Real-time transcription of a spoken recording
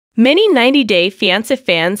Many 90 Day Fiancé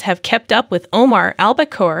fans have kept up with Omar,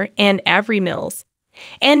 Albakour, and Avery Mills.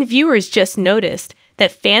 And viewers just noticed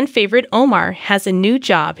that fan favorite Omar has a new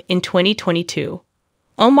job in 2022.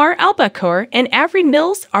 Omar, Albakour, and Avery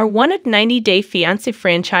Mills are one of 90 Day Fiancé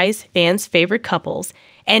franchise fans' favorite couples,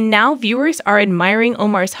 and now viewers are admiring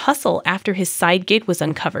Omar's hustle after his side gig was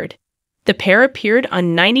uncovered. The pair appeared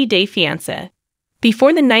on 90 Day Fiancé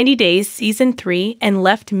before the 90 Days Season 3 and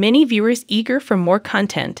left many viewers eager for more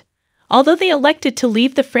content, although they elected to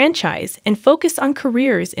leave the franchise and focus on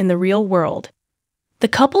careers in the real world. The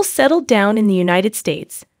couple settled down in the United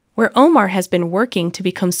States, where Omar has been working to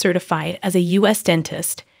become certified as a U.S.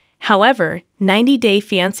 dentist. However, 90 Day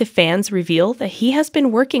Fiancé fans reveal that he has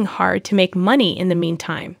been working hard to make money in the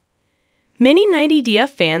meantime. Many 90 Day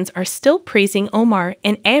fans are still praising Omar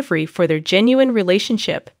and Avery for their genuine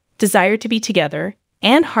relationship, desire to be together,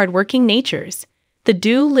 and hardworking natures. The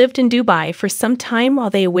duo lived in Dubai for some time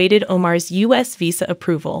while they awaited Omar's U.S. visa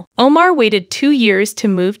approval. Omar waited 2 years to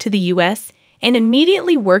move to the U.S. and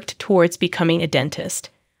immediately worked towards becoming a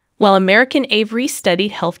dentist, while American Avery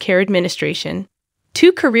studied healthcare administration,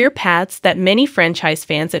 two career paths that many franchise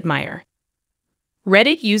fans admire.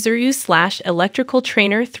 Reddit user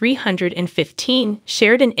u/electricaltrainer315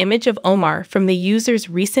 shared an image of Omar from the user's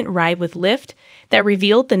recent ride with Lyft that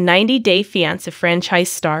revealed the 90 Day Fiancé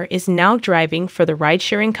franchise star is now driving for the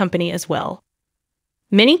ride-sharing company as well.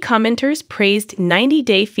 Many commenters praised 90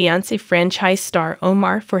 Day Fiancé franchise star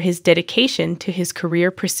Omar for his dedication to his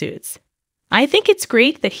career pursuits. "I think it's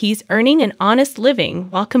great that he's earning an honest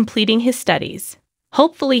living while completing his studies.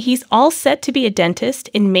 Hopefully he's all set to be a dentist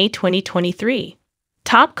in May 2023.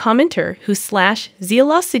 Top commenter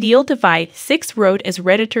who/Zilasideal6 wrote as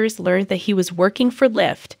Redditors learned that he was working for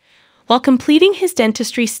Lyft while completing his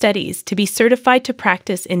dentistry studies to be certified to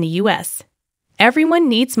practice in the U.S. Everyone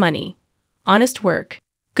needs money. Honest work.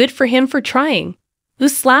 Good for him for trying.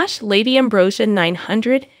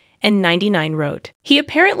 u/LadyAmbrosia999 wrote. He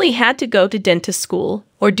apparently had to go to dentist school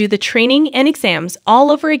or do the training and exams all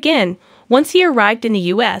over again once he arrived in the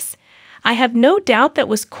U.S. I have no doubt that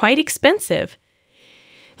was quite expensive.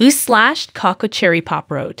 u/CocoCherryPop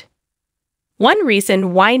wrote. One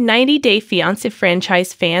reason why 90 Day Fiancé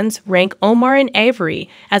franchise fans rank Omar and Avery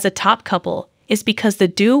as a top couple is because the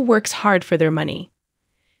duo works hard for their money.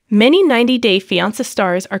 Many 90 Day Fiancé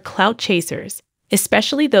stars are clout chasers,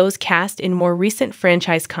 especially those cast in more recent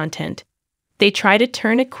franchise content. They try to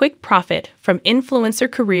turn a quick profit from influencer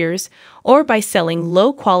careers or by selling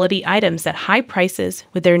low-quality items at high prices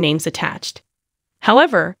with their names attached.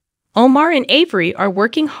 However, Omar and Avery are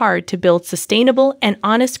working hard to build sustainable and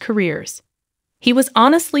honest careers. He was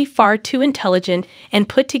honestly far too intelligent and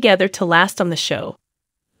put together to last on the show.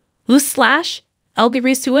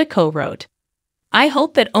 u/Elgarisueko wrote. I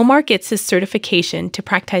hope that Omar gets his certification to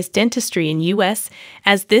practice dentistry in U.S.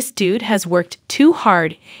 as this dude has worked too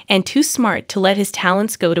hard and too smart to let his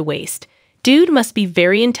talents go to waste. Dude must be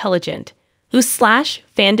very intelligent.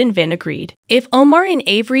 u/Fandonvin agreed. If Omar and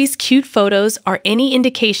Avery's cute photos are any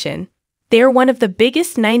indication, they are one of the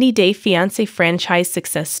biggest 90 Day Fiancé franchise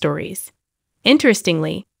success stories.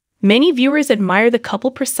 Interestingly, many viewers admire the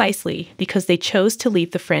couple precisely because they chose to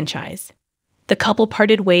leave the franchise. The couple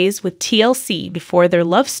parted ways with TLC before their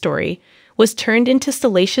love story was turned into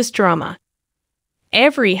salacious drama.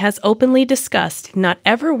 Avery has openly discussed not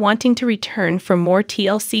ever wanting to return for more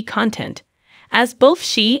TLC content, as both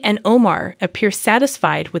she and Omar appear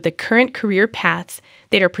satisfied with the current career paths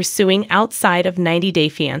they are pursuing outside of 90 Day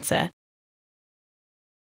Fiancé.